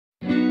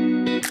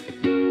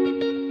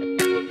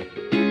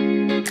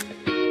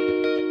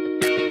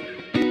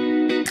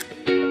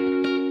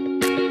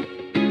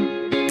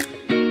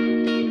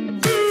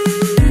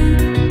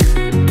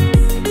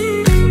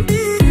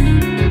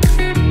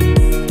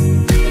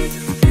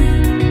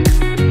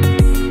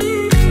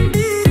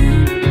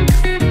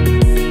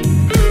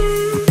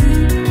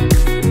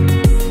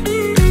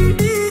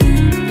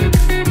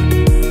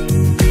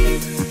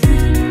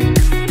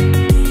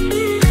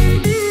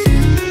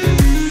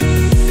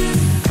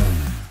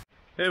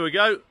Here we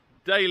go,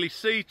 daily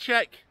sea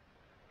check,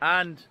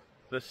 and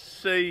the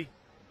sea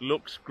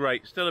looks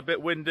great. Still a bit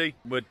windy.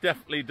 We're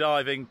definitely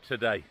diving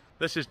today.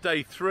 This is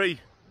day 3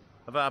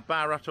 of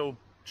our Atoll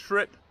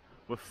trip.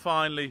 We're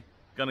finally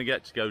going to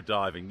get to go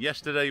diving.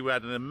 Yesterday we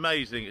had an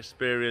amazing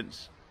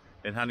experience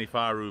in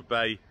Kihaddufaru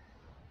Bay,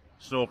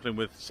 snorkeling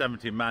with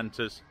 70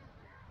 mantas.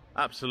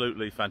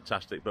 Absolutely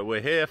fantastic. But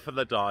we're here for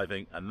the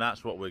diving, and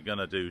that's what we're going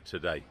to do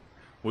today.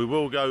 We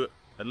will go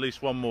at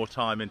least one more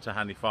time into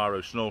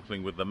Kihaddufaru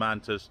snorkeling with the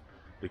mantas,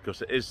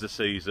 because it is the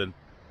season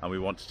and we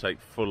want to take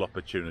full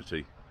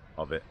opportunity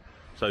of it.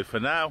 So for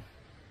now,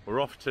 we're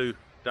off to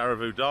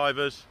Kihaddufaru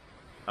Divers,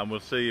 and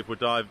we'll see if we're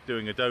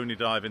doing a dhoni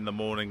dive in the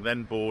morning,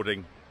 then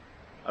boarding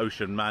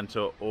Ocean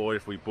Manta, or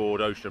if we board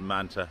Ocean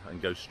Manta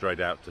and go straight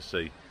out to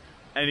sea.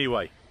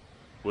 Anyway,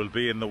 we'll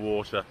be in the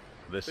water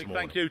this morning.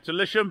 Thank you to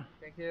Lisham.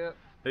 Thank you.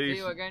 See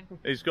you again.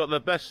 He's got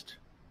the best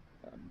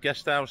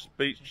guest house,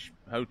 beach,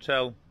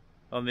 hotel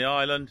on the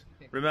island.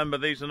 Remember,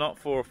 these are not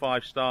 4 or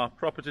 5 star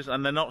properties,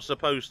 and they're not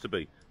supposed to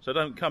be. So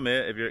don't come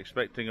here if you're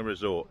expecting a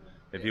resort.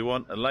 If you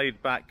want a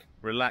laid back,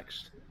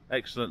 relaxed,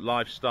 excellent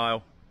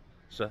lifestyle,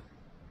 so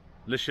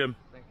Lisham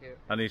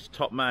and his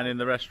top man in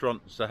the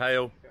restaurant,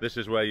 Sahale, this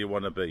is where you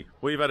want to be.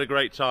 We've had a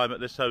great time at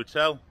this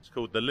hotel. It's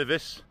called the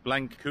Livis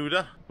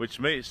Blancuda, which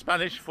means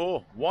Spanish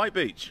for white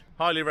beach.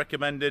 Highly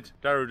recommended.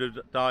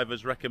 Kihaddufaru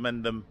Divers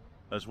recommend them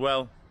as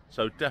well.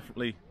 So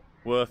definitely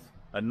worth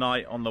a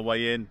night on the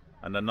way in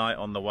and a night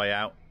on the way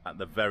out at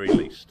the very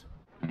least.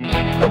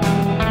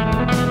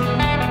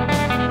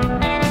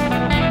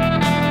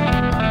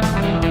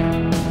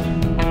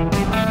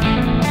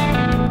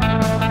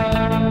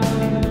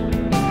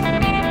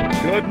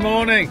 Good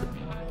morning.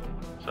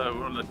 So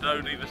we're on the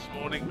dhoni this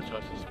morning, which I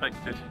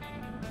suspected,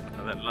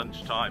 and then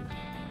lunchtime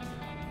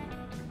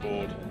we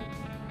board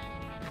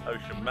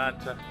Ocean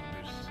Manta,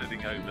 who's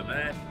sitting over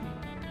there.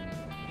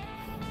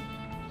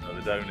 So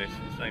the dhoni is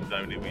the same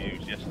dhoni we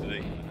used yesterday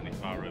in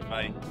Kihaddufaru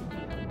Bay,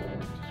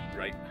 which is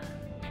great.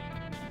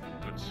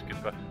 Good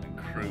skipper and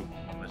crew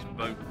on this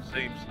boat, it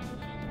seems.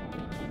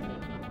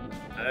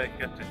 Hey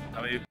Captain,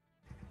 how are you?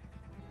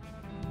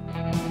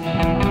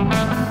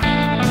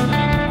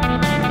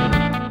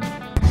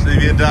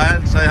 Stevie and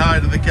Diane, say hi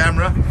to the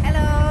camera.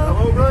 Hello.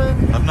 Hello,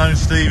 Brian. I've known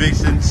Stevie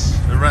since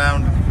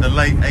around the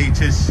late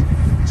 80s,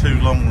 too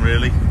long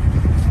really.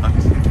 I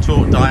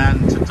taught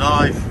Diane to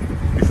dive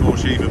before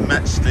she even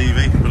met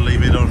Stevie,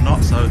 believe it or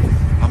not, so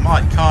I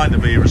might kind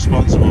of be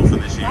responsible for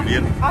this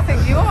union. I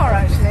think you are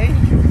actually.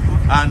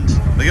 And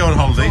they go on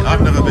holiday.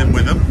 I've never been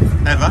with them,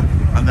 ever,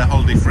 and they're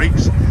holiday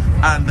freaks,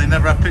 and they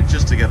never have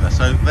pictures together,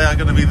 so they are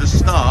going to be the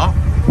star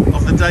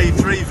of the day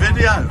 3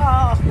 video.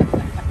 Oh.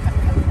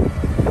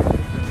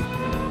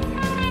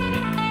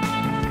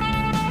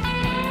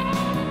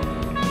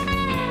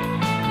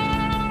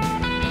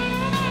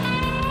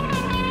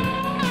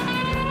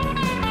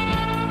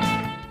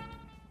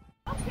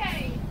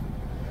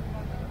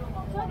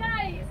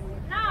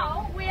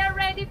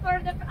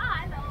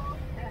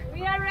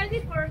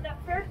 For the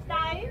first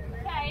dive,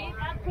 okay,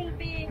 that will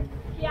be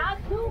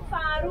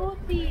Kihaddufaru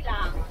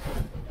Thila.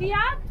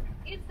 Kihad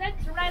is that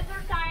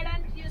resort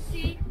island you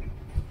see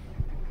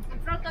in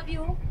front of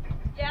you.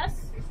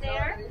 Yes, it's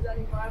there.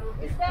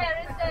 It's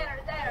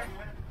there.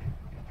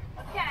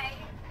 Okay,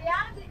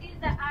 Kihad is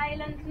the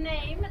island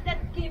name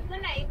that gives the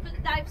name to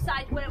the dive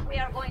site where we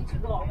are going to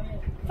go.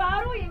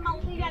 Faru in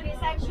Maldives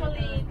is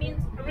actually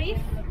means reef,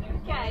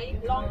 okay,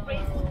 long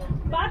reef,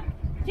 but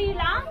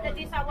Thila, that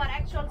is our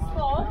actual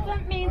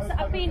spot, means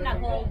a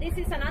pinnacle. This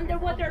is an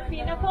underwater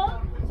pinnacle,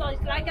 so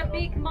it's like a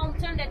big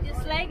mountain that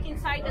is like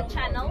inside the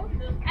channel,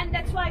 and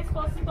that's why it's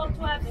possible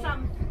to have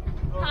some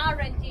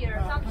current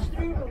here, some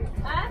strulu.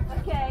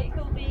 Okay, it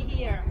could be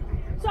here.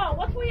 So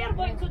what we are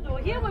going to do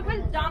here, we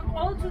will jump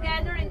all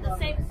together in the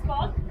same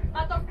spot,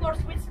 but of course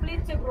we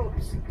split the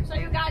groups. So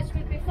you guys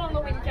will be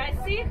following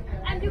Jessie,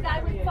 and you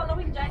guys will be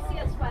following Jessie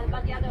as well,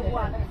 but the other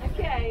one.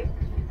 Okay.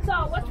 So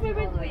what we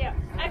will do here,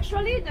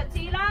 actually the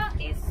Thila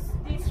is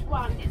this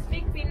one, this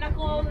big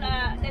pinnacle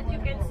that you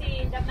can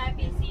see in the map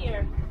is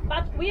here.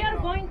 But we are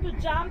going to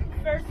jump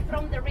first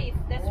from the reef,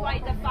 that's why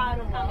the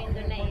Faru come in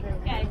the name,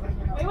 okay?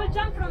 We will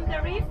jump from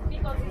the reef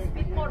because it's a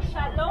bit more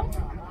shallow,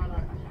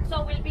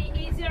 so it will be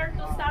easier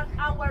to start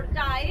our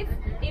dive,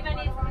 even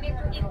if we need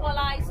to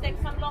equalize,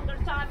 take some longer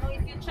time, or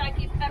if you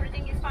check if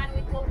everything is fine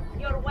with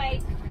your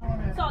weight.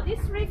 So this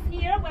reef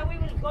here, where we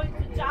will going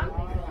to jump,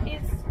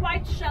 is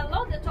quite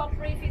shallow. The top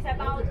reef is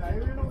about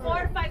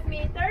 4 or 5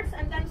 meters,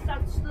 and then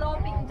start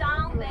sloping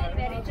down very,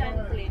 very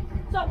gently.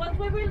 So what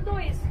we will do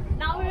is,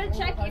 now we will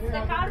check if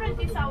the current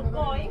is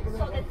outgoing,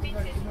 so that means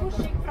it's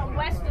pushing from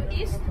west to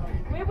east.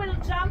 We will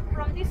jump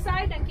from this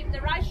side and keep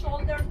the right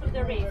shoulder to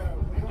the reef,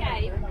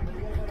 okay?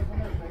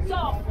 So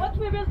what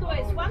we will do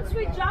is, once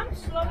we jump,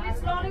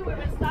 slowly, we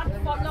will start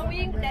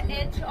following the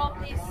edge of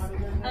this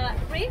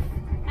reef,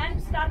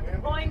 and start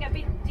going a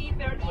bit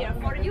deeper here.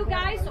 For you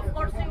guys, of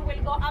course, you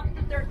will go up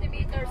to 30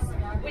 meters.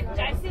 With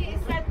Jessie,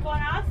 is that for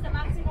us, the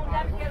maximum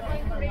depth we are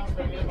going to reach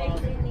will be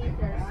 18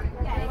 meters.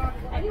 Okay.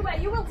 Anyway,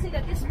 you will see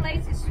that this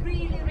place is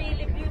really,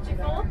 really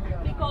beautiful,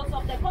 because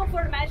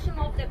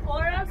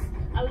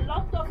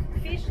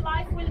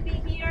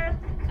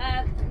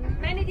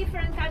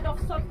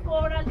of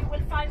coral you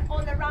will find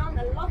all around,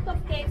 a lot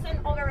of caves and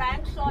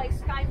overhang, so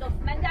it's kind of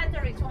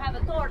mandatory to have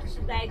a torch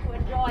today to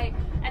enjoy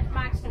at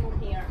maximum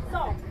here.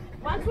 So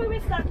once we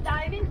will start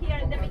diving here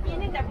in the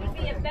beginning, there will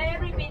be a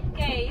very big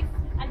cave,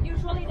 and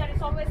usually there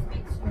is always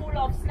big school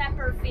of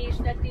snapper fish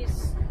that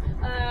is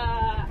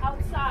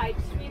outside,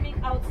 swimming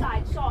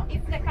outside. So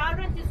if the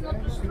current is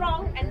not too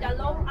strong and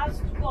allow us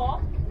to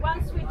go,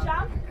 once we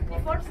jump,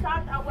 before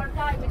start our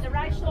dive with the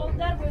right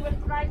shoulder, we will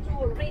try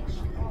to reach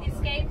this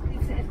cave.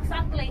 It's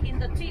exactly in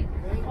the tip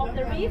of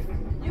the reef.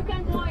 You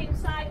can go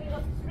inside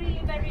because it's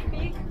really very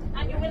big,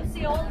 and you will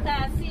see all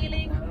the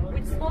ceiling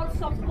with small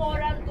soft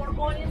coral,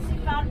 gorgonian sea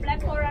clam,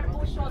 black coral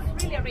bush, so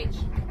it's really rich.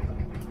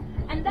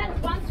 And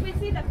then once we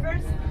see the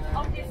first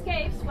of these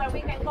caves where we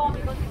can go,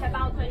 because it's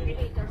about 20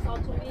 meters, so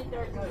 2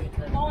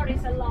 meters more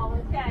is a lot,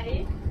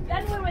 okay?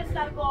 Then we will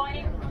start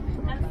going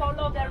and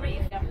follow the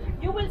reef.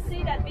 You will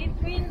see that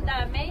between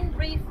the main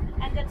reef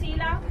and the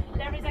Thila,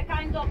 there is a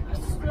kind of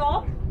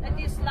slope that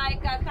is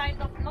like a kind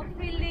of, not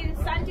really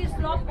sandy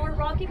slope, more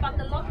rocky, but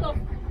a lot of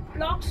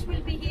blocks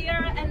will be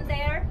here and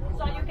there,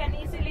 so you can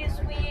easily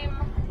swim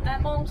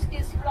amongst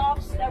these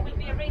blocks. There will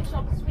be a range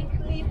of sweet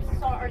lips,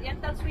 so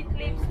oriental sweet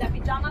lips, the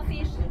pyjama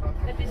fish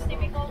that is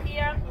typical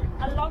here,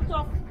 a lot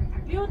of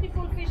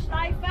beautiful fish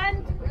life.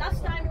 And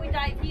last time we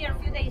dived here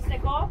a few days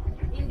ago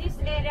in this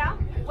area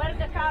where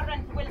the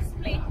current will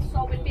split,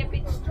 so will be a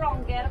bit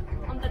stronger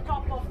on the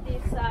top of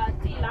this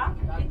Thila.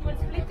 It will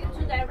split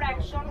into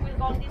direction, we'll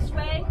go this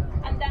way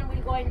and then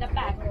we'll go in the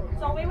back.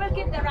 So we will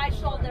keep the right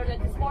shoulder,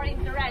 that is more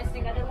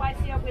interesting, otherwise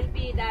here will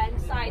be the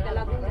inside the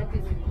lagoon that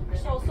is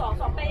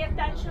so pay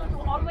attention to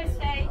always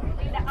stay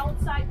in the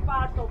outside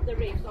part of the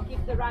reef, so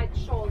keep the right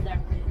shoulder.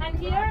 And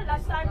here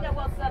last time there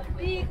was a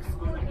big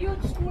school,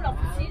 huge school of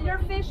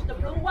silverfish, the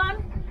blue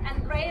one,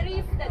 and gray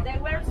reef that they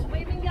were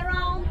swimming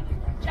around,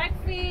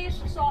 jackfish,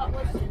 so it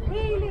was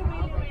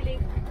really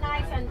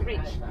nice and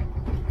rich.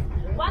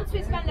 Once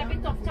we spend a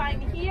bit of time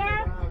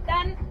here,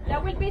 then there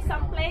will be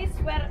some place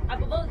where,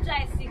 above all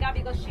Jessica,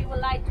 because she would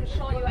like to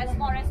show you as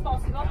more as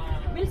possible,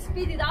 we'll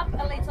speed it up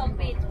a little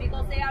bit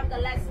because they are the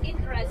less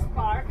interest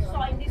part.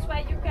 So in this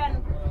way you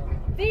can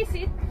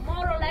visit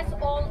more or less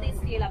all this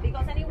Thila,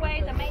 because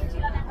anyway the main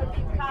Thila will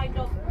be kind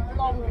of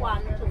long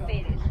one to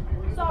finish.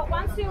 So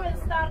once you will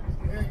start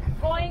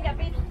going a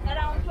bit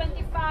around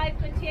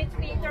 25-28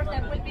 meters,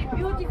 there will be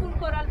beautiful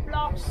coral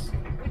blocks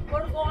with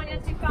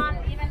gorgonian sea clam,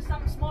 even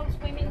some small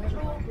swimming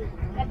through,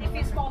 that if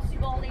it's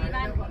possible,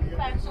 even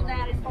so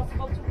there it's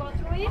possible to go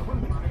through it.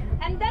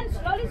 And then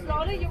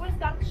slowly you will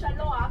start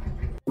shallow up.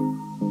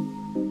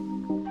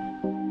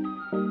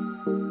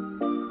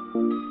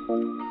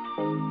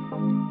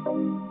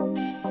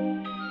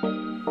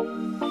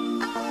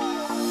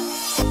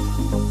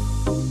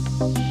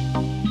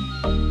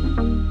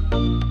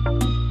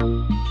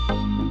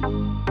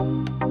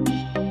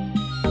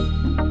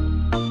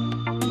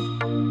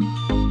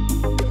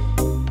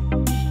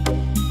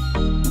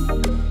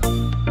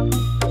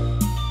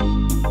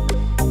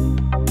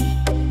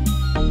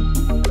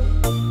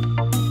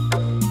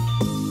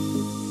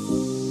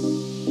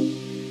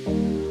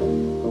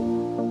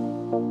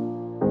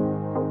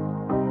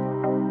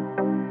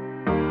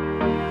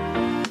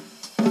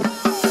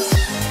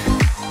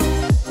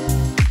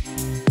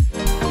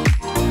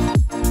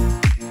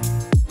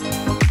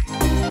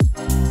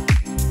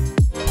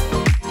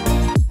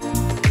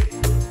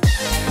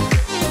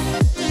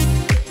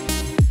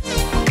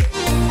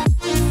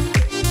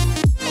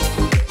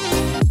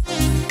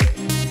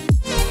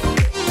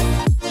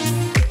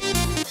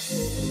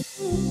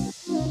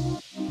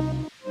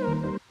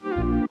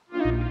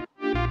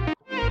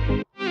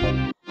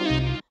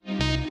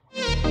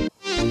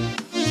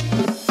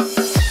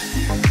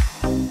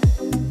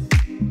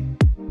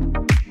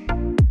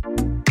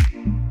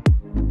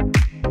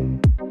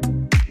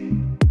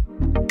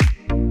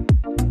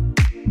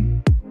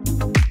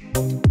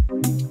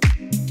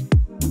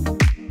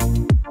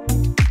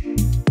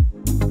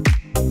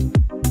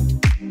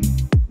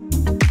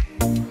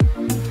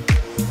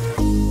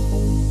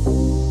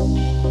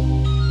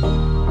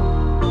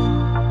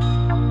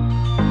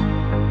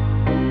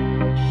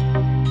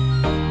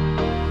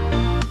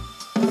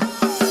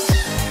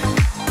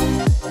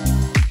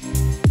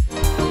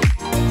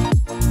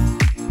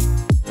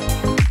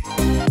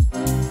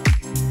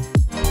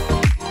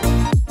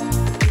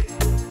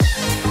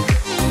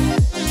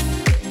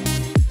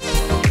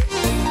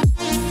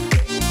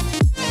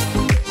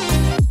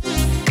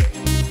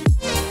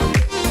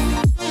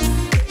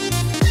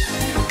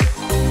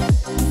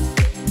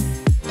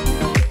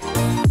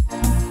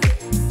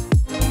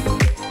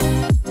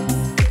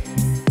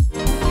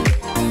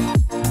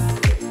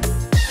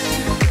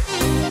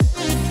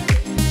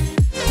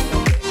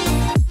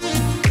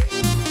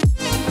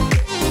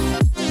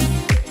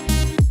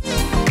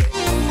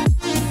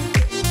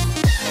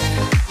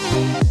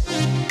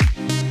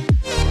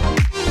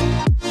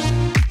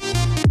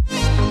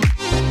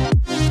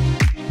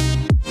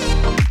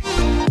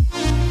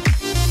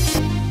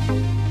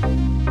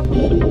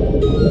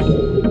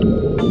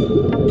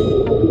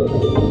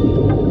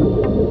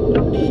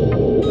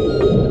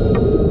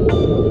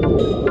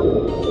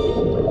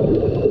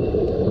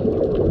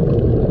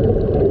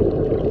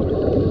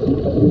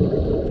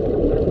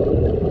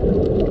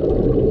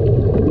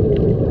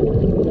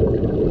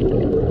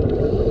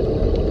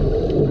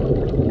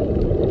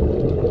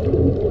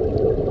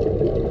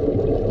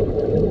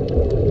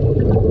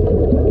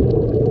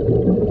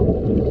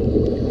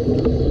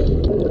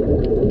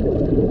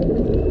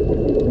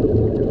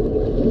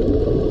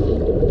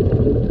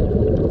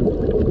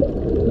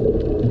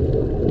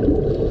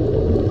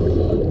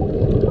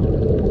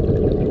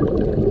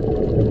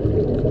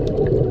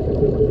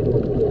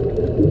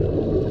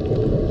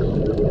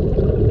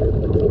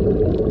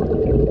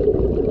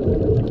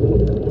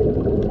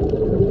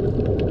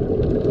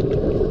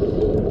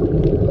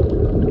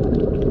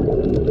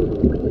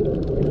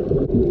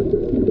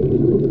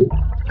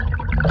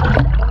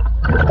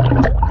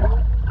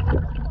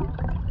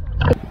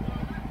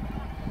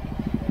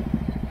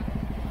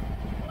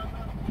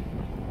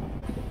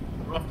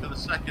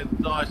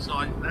 second dive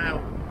site now.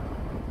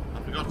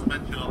 I forgot to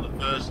mention on the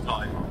first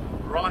time,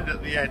 right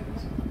at the end,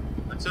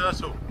 a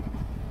turtle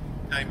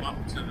came up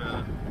to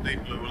the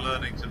people who were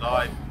learning to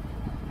dive,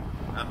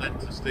 and then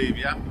to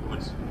Stevie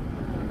afterwards.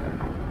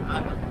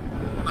 And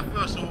when I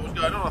first saw what was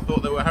going on, I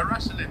thought they were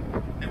harassing him.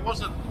 It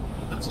wasn't.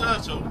 The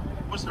turtle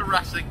was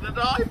harassing the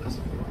divers.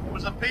 It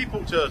was a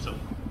people turtle.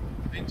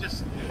 He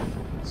just,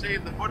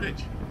 seeing the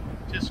footage,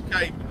 just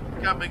kept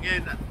coming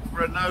in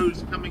for a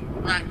nose, coming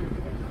back.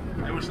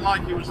 It was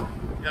like he was,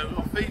 you know,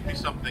 oh, feed me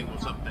something or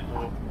something,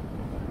 or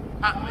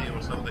pat me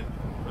or something.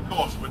 Of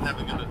course, we're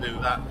never going to do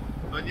that.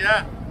 But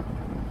yeah,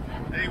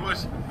 he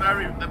was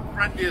the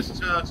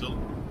friendliest turtle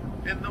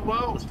in the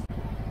world.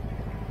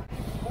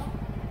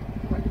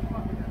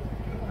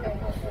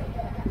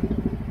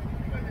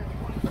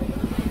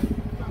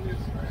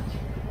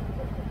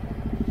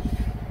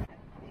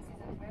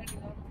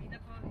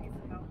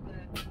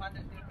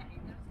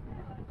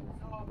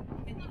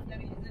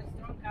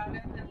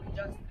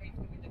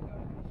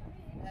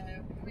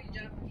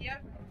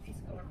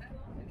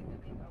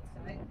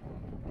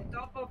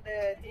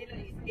 The Thila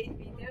is 8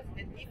 meters,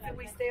 and if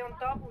we stay on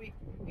top, we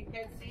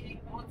can see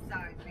both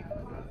sides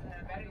because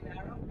it's very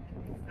narrow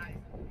and it's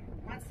nice.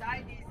 One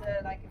side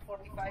is like a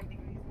 45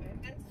 degrees bend,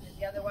 and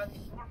the other one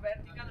is more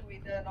vertical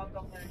with a lot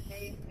of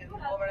caves and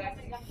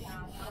overhangs.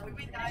 So we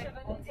will dive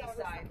on this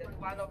side,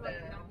 one of the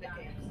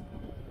caves.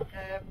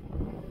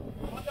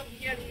 Bottom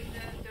here is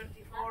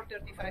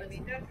 34-35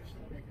 meters.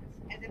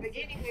 At the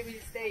beginning we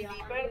will stay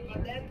deeper,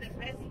 but then the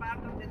best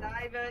part of the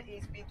dive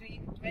is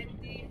between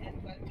 20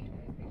 and 12 meters.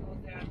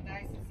 There are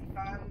nice sea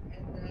fun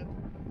and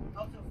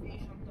lots of fish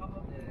on top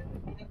of the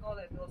pinnacle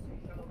and also in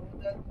shallow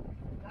water.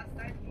 Last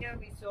time here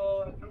we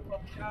saw a group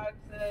of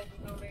sharks,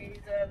 eagle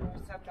rays,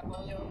 some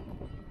Napoleon.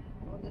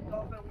 On the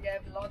top we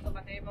have lots of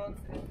anemones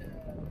and a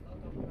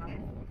lot of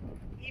life.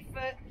 If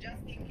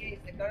just in case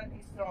the current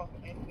is strong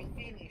and we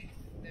finish,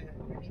 the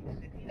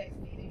Thila is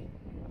finished,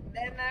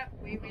 then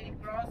we will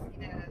cross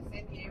in a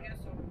sandy area,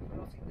 so we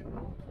cross in the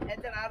blue,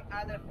 and there are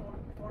other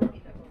four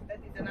pinnacles. That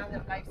is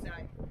another life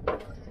sign.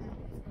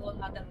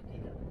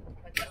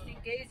 But just in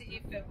case,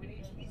 if we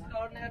reach this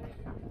corner,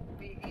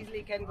 we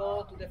easily can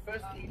go to the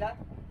first Thila.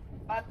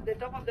 But the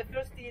top of the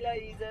first Thila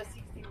is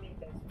 16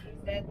 meters.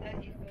 Means that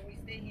if we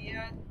stay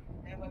here,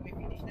 then when we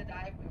finish the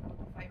dive, we go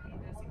to 5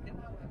 meters in the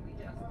blue and we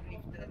just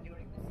drift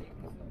during the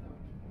sailing.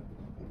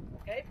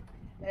 Okay?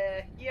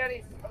 Here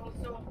is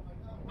also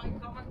quite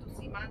common to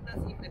see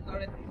mantas if the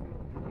current is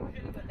good.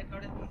 Usually when the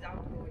current is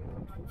outgoing.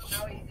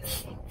 Now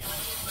it's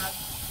incoming, but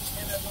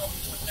never know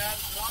because there are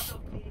a lot of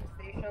cleaning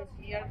stations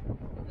here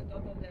on the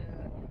top of the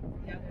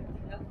other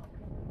Thila.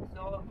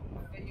 So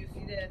when you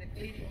see the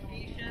cleaning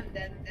station,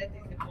 then that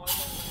is the point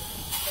where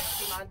you can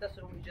see manta, so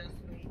we just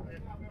wait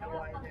a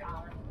while there.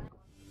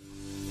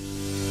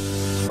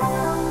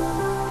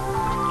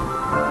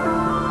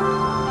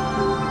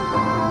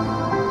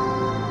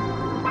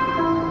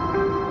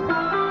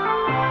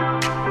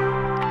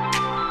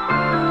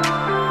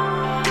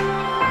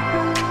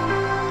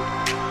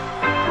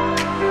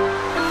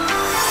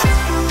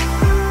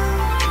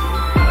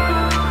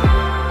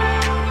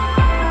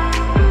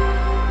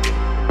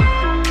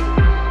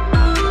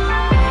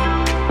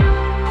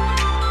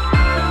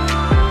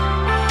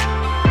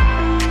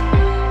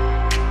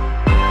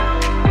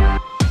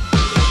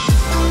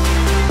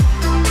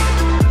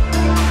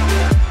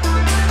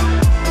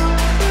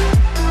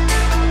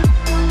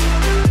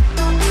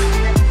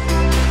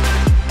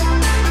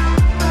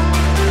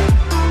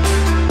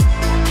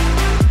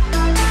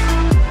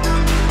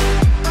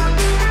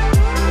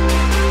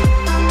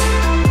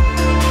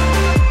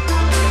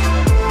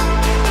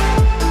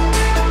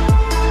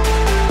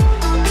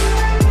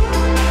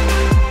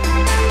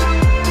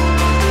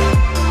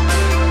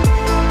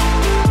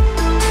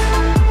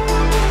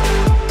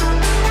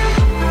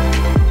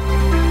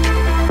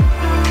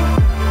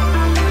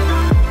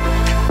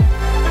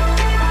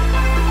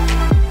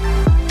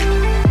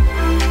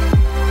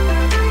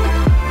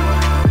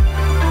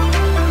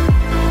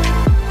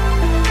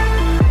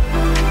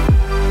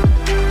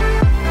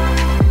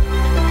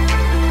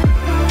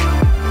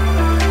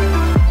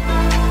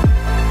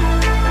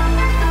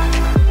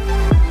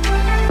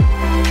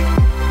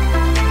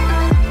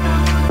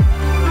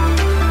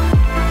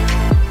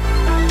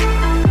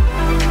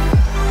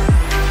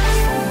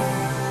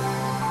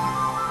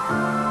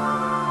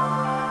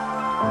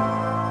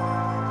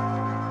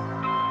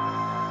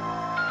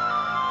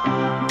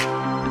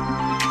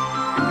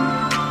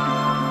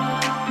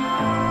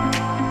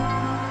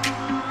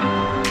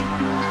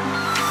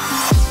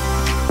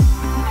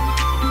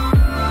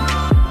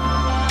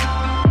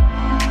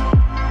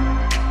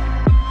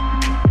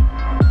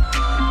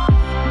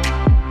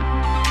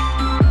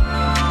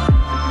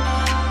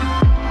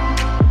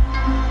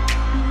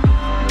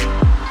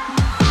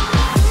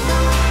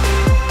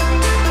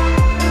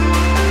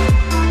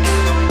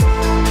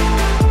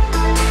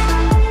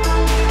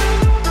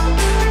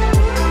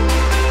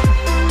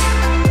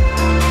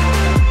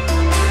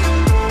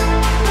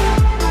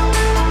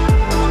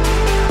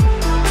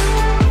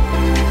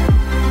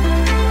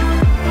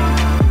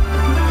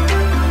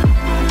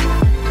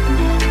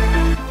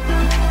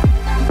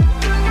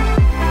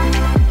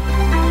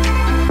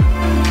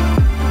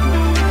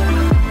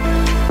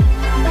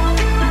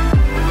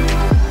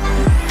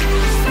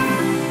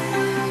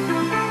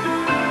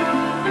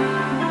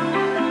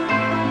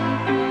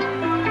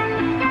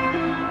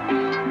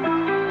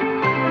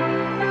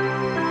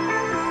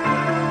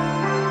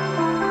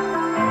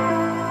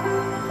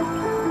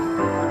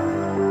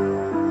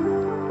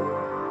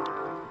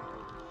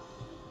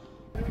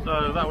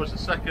 was the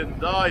second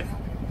dive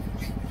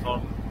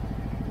on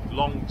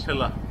Long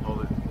Thila, or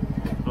the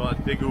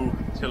Dhigu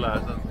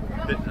Thila,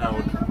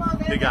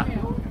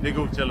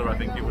 Dhigu Thila I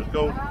think it was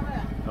called,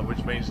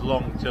 which means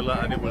long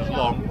Thila, and it was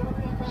long,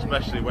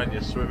 especially when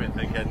you're swimming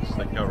against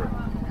the current.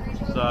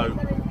 So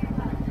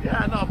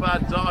yeah, not a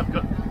bad dive.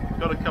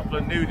 Got a couple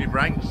of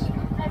nudibranchs,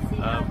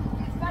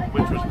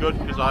 which was good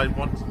because I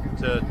wanted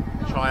to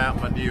try out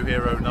my new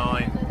Hero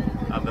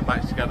 9 and the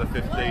backscatter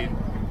 15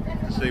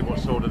 to see what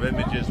sort of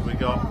images we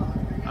got.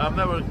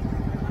 There were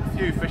a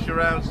few fish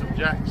around, some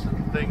jacks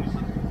and things,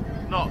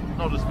 not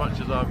as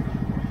much as I'm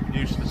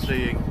used to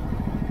seeing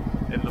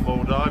in the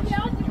Maldives,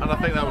 and I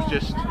think that was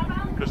just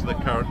because of the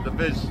current. The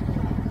viz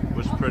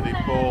was pretty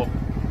poor.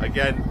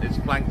 Again, it's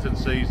plankton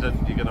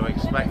season, you're going to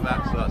expect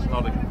that, so that's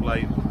not a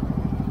complaint.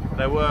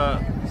 There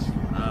were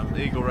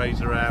eagle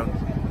rays around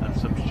and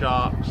some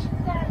sharks,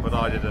 but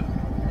I didn't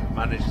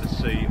manage to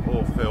see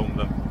or film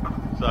them,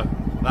 so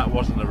that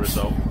wasn't a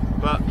result.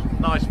 But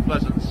nice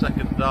pleasant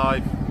second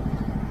dive.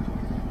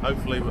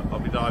 Hopefully I'll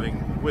be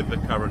diving with the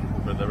current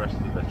for the rest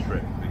of the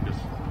trip, because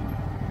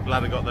I'm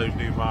glad I got those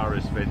new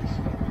Maris fins.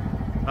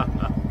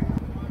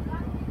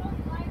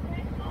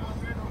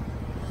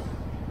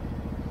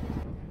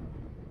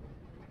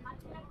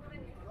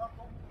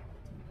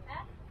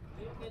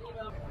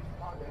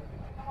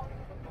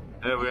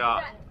 Here we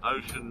are,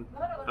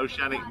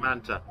 Oceanic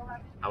Manta,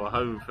 our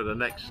home for the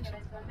next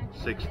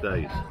 6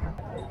 days.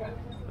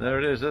 There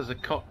it is, there's a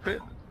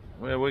cockpit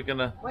where we're going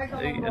to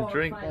eat and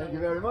drink. Thank you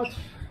very much.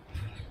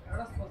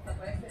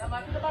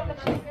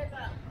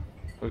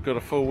 We've got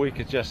a full week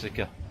of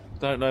Jessica.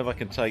 Don't know if I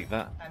can take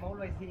that. I'm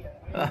always here.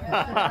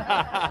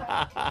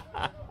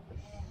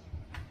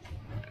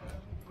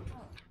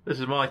 This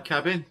is my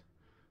cabin,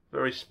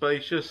 very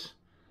spacious,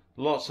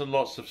 lots and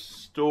lots of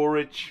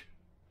storage.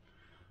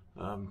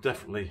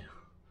 Definitely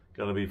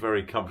going to be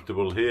very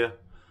comfortable here.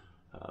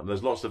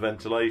 There's lots of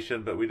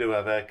ventilation, but we do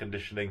have air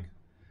conditioning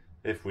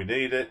if we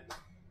need it.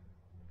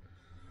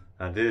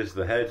 And here's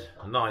the head,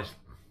 a nice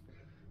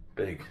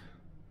big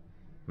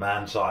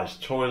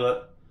man-sized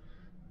toilet,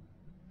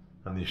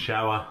 and the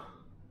shower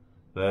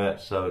there.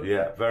 So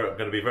yeah, going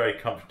to be very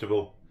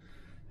comfortable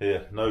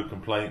here, no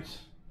complaints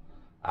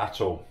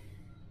at all.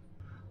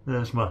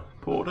 There's my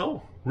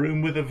porthole,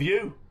 room with a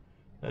view,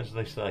 as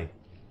they say.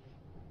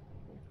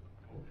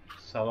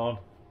 Salon,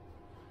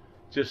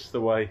 just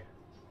the way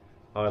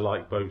I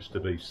like boats to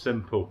be,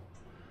 simple,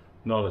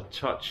 not a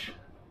touch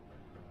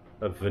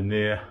of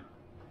veneer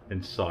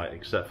in sight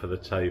except for the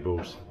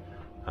tables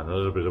and a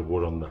little bit of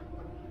wood on the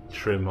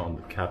trim on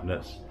the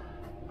cabinets.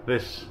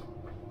 This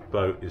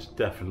boat is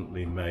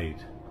definitely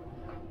made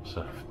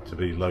to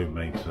be low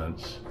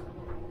maintenance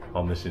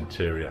on this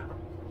interior.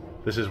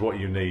 This is what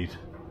you need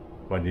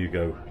when you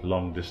go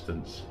long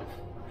distance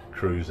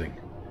cruising.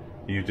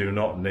 You do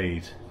not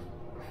need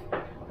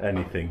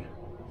anything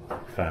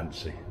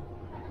fancy.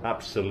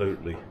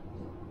 Absolutely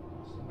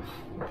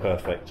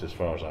perfect as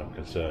far as I'm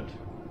concerned.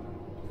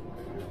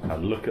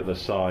 And look at the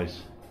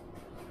size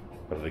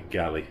of the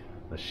galley.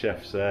 The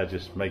chef's there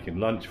just making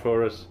lunch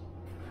for us.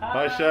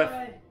 Hi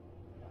chef.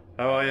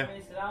 How are you?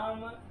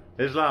 Islam.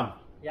 Islam.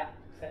 Yeah.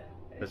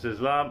 This is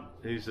Islam.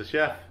 He's the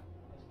chef.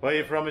 Where are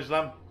you from,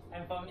 Islam?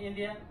 I'm from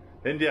India.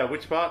 India.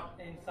 Which part?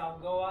 In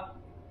South Goa.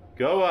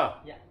 Goa.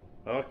 Yeah.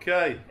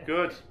 Okay.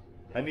 Good.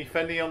 Any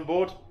fenny on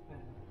board?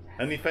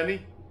 Any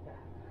fenny?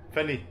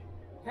 Fenny.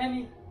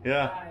 Penny.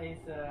 Yeah.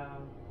 It's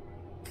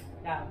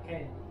yeah,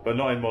 okay. But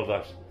not in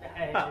Maldives.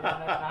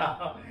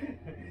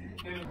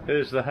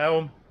 Here's the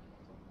helm.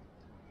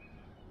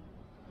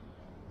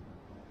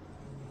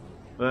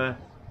 There.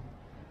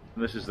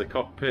 And this is the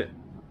cockpit.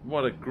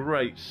 What a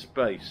great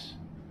space.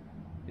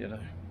 You know,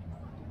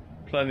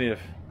 plenty of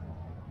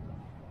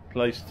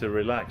place to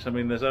relax. I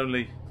mean, there's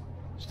only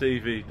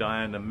Stevie,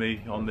 Diane and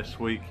me on this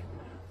week.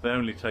 They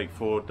only take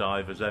 4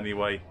 divers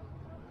anyway.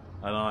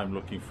 And I'm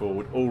looking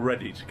forward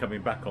already to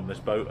coming back on this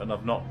boat, and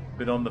I've not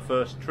been on the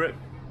first trip.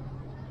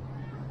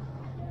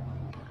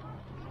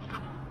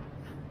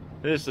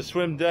 Here's the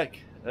swim deck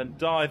and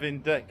diving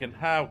deck, and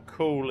how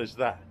cool is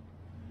that?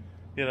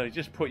 You know, you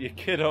just put your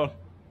kit on,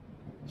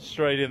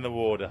 straight in the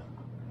water.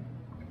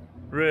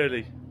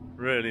 Really,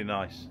 really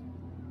nice.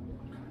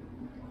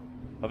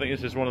 I think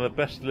this is one of the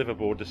best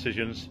liveaboard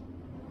decisions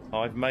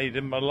I've made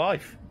in my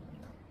life.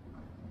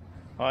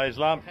 Hi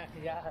Islam.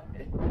 Yeah.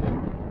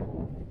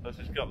 So it's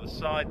just got the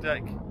side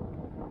deck,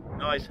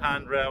 nice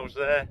handrails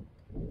there.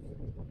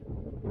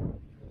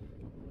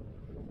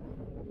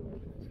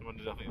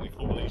 I think they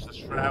call these the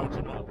shrouds.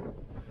 I'm not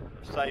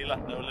a sailor,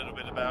 know a little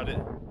bit about it,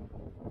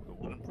 but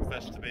wouldn't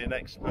profess to be an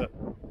expert.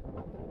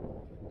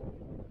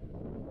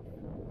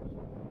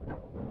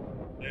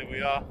 Here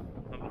we are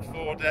on the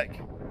foredeck.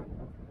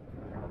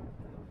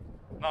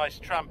 Nice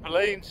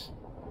trampolines.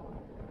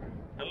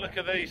 And look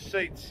at these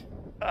seats.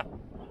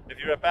 If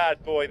you're a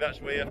bad boy, that's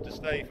where you have to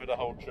stay for the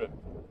whole trip.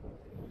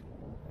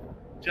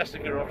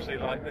 Jessica obviously,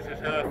 like, this is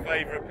her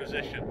favourite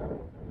position.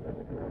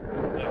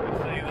 You can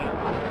see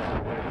that.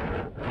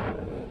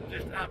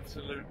 Just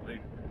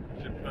absolutely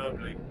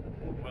superbly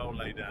well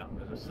laid out.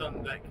 There's a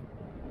sun deck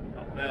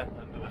up there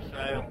under the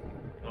sail.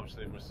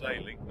 Obviously if we're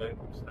sailing, don't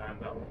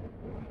stand up.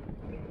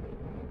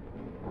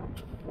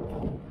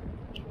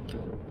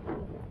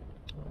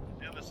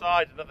 The other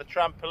side, another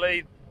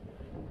trampoline,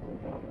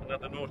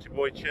 another naughty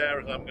boy chair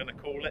as I'm going to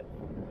call it.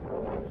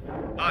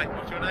 Hi,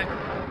 what's your name?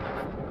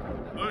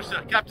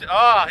 Musa, Captain.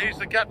 Ah, he's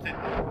the captain.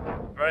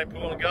 Very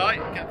important guy,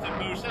 Captain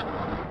Musa.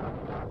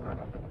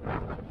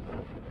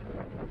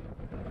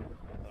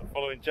 I'm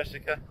following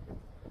Jessica.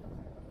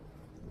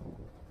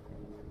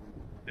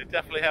 It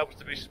definitely helps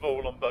to be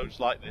small on boats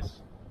like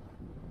this.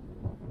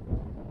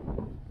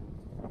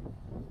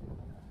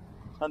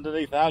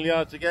 Underneath the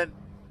halyards again.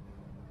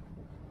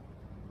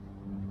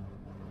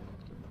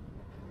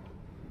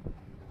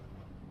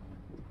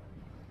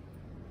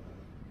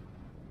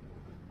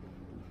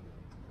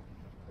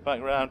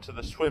 Back round to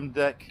the swim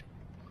deck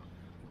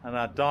and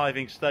our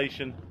diving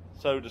station,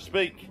 so to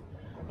speak.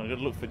 I'm going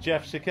to look for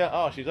Jessica.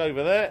 Oh, she's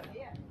over there.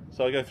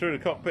 So I go through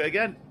the cockpit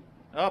again,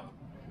 up.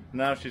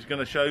 Now she's going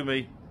to show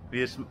me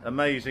this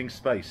amazing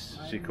space,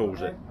 she calls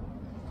it.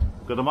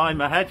 Got to mind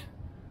my head.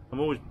 I'm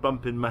always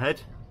bumping my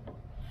head.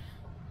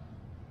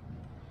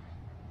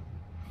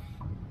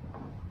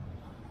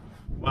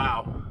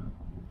 Wow.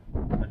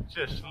 And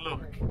just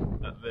look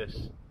at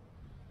this.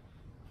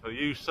 For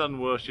you sun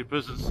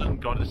worshippers and sun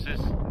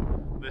goddesses,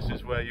 this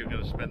is where you're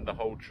going to spend the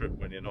whole trip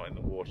when you're not in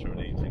the water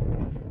and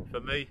eating. For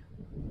me,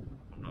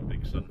 I'm not a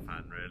big sun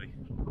fan really,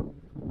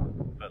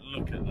 but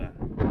look at that.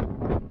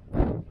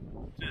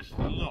 Just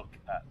look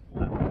at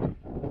that.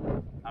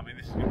 I mean,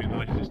 this is going to be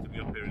nice just to be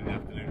up here in the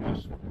afternoon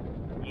just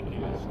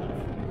looking at stuff.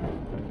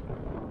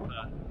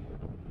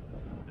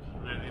 This is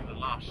really the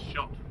last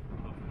shot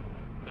of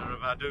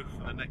Kihaddufaru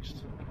for the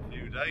next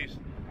few days.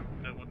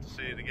 Don't want to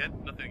see it again.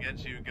 Nothing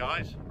against you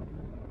guys,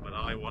 but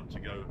I want to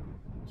go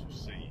to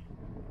sea.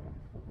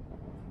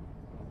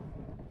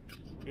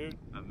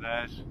 And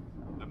there's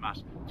the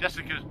mast.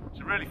 Jessica's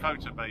a really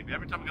photo baby.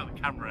 Every time I got the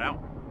camera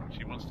out,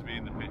 she wants to be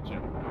in the picture,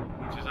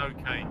 which is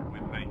okay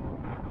with me.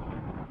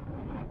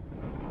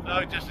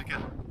 So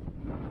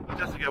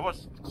Jessica,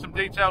 what's some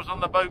details on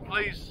the boat,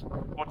 please?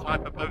 What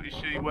type of boat is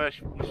she? Where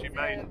was she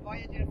made?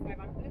 Voyager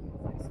 500,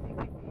 it's 50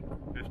 feet.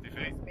 50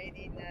 feet. It's made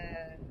in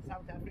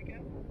South Africa.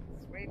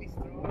 It's really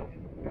strong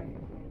and very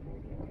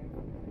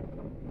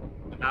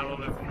And how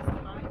long have you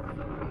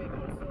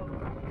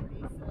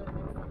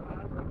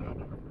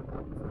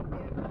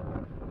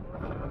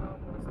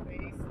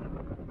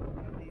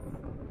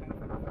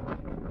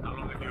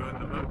in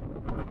the boat?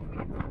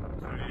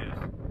 2 years.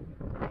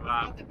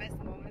 Wow. Not the best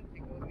moment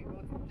because we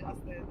got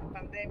just the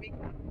pandemic.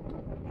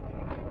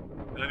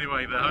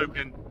 Anyway, they're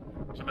hoping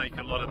to make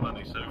a lot of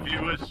money. So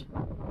viewers,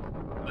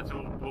 let's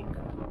all book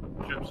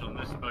trips on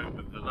this boat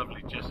with the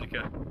lovely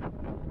Jessica,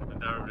 the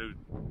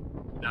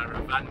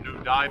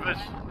Dharavandu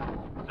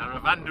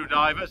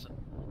divers.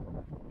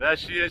 There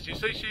she is. You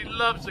see, she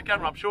loves the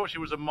camera. I'm sure she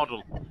was a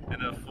model in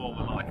her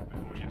former life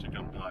before she took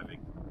up diving.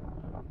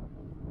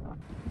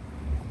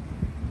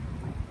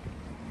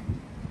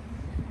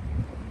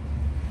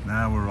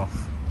 Now we're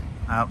off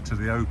out to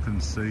the open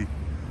sea,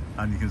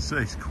 and you can see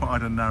it's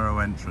quite a narrow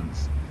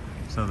entrance,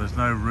 so there's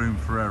no room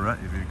for error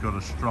if you've got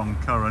a strong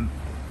current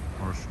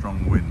or a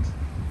strong wind.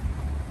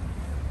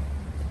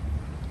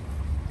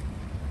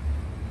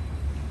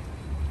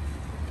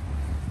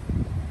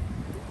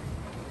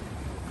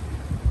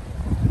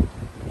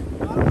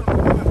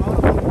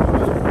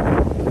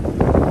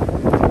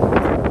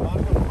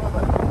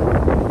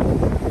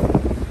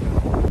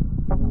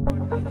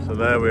 So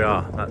there we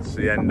are, that's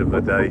the end of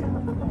the day.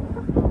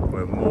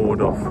 We're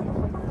moored off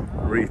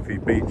Reefy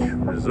Beach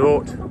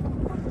Resort,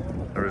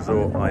 a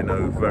resort I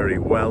know very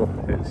well.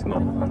 It's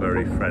not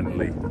very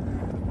friendly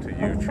to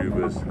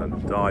YouTubers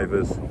and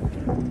divers.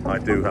 I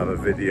do have a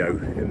video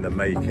in the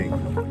making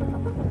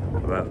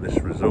about this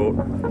resort,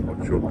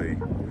 which will be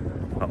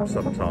up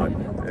sometime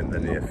in the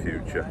near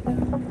future.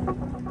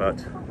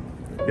 But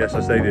yes,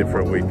 I stayed here for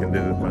a week and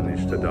didn't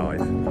manage to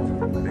dive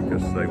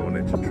because they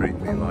wanted to treat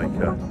me like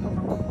a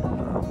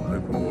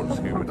open water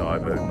scuba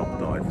diver, not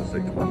dive for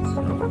 6 months.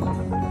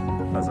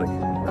 As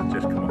I'd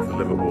just come off the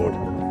liveaboard,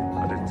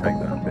 I did take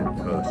that a bit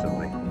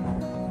personally.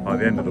 By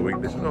the end of the week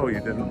they said, oh, you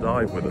didn't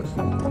dive with us.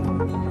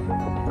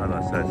 And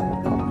I said,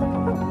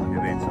 you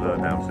need to learn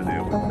how to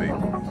deal with me.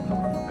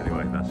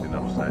 Anyway, that's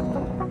enough said.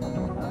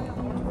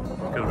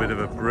 Got a bit of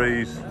a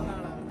breeze,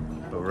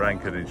 but we're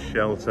anchored in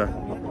shelter.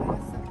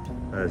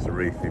 There's the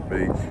Reefy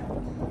Beach.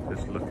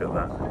 Just look at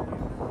that.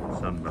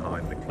 Sun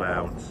behind the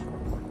clouds.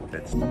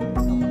 It's